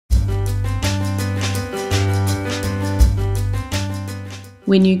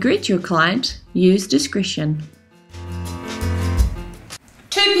When you greet your client, use discretion.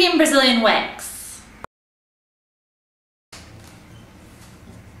 2 PM Brazilian wax.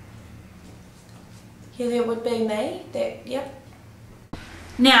 Yeah, that would be me. Yep.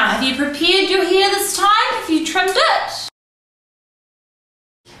 Now, have you prepared your hair this time? Have you trimmed it?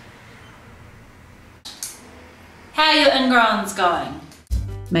 How are your ingrowns going?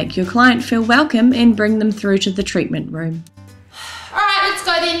 Make your client feel welcome and bring them through to the treatment room. Alright, let's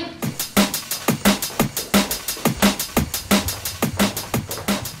go then.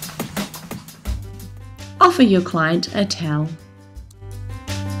 Offer your client a towel.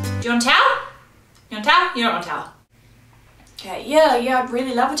 Do you want a towel? You want a towel? You don't want a towel. Okay, yeah, I'd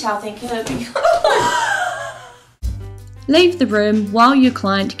really love a towel, thank you. That'd be Leave the room while your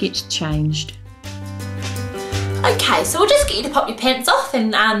client gets changed. Okay, so we'll just get you to pop your pants off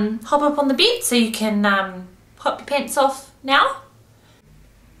and hop up on the bed so you can pop your pants off now.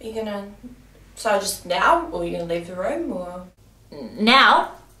 Are you gonna, so just now, or are you gonna leave the room, or?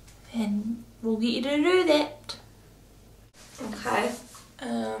 Now, and we'll get you to do that. Okay,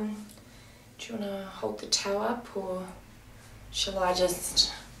 do you wanna hold the towel up, or shall I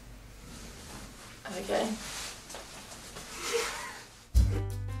just, okay.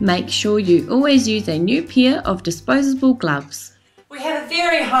 Make sure you always use a new pair of disposable gloves. We have a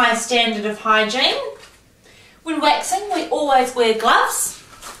very high standard of hygiene. When waxing, we always wear gloves.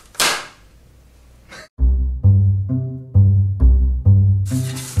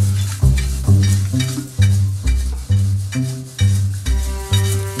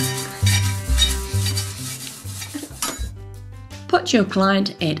 Put your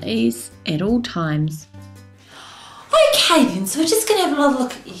client at ease at all times. Okay then, so we're just going to have a little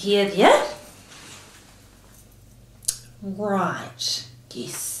look at your hair there. Right,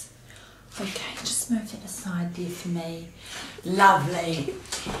 yes. Okay, just move that aside there for me. Lovely.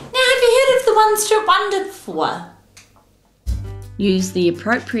 Now, have you heard of the One Strip Wonder before? Use the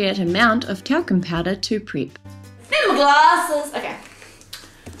appropriate amount of talcum powder to prep. And my glasses. Okay.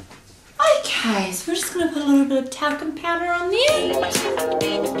 Okay, so we're just going to put a little bit of talcum powder on there.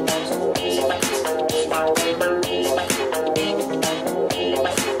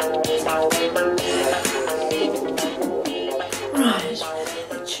 Right,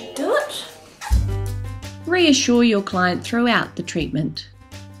 that should do it. Reassure your client throughout the treatment.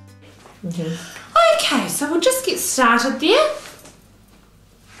 Okay, so we'll just get started there.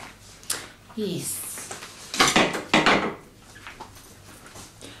 Yes.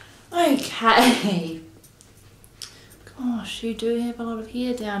 Okay. Gosh, you do have a lot of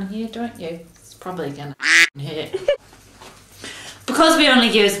hair down here, don't you? It's probably gonna hurt. Because we only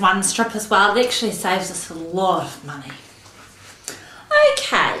use one strip as well, it actually saves us a lot of money.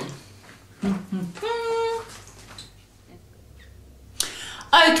 Okay.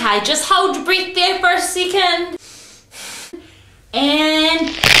 Okay, just hold your breath there for a second.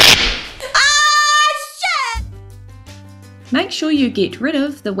 And... Make sure you get rid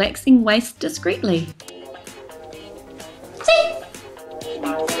of the waxing waste discreetly. See?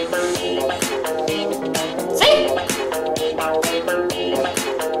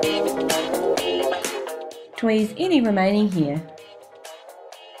 Tweeze any remaining hair.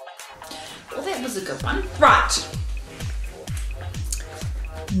 Well, that was a good one. Right.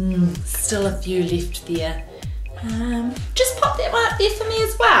 Still a few left there. Just pop that one up there for me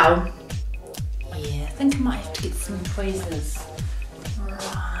as well. Yeah, I think I might have to get some tweezers.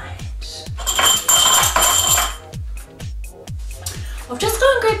 Right. I'll just go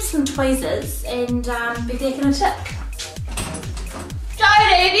and grab some tweezers and be back in a tick.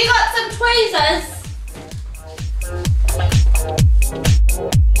 Jodie, have you got some tweezers?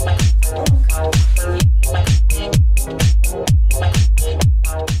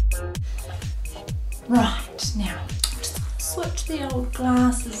 Right, now I'm just going to switch the old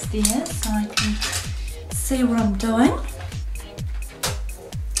glasses there so I can see what I'm doing.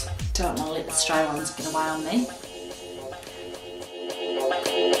 Don't want to let the stray ones get away on me.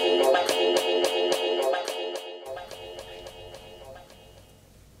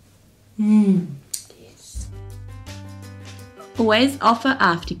 Yes. Always offer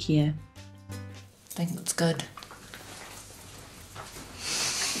aftercare. I think it's good.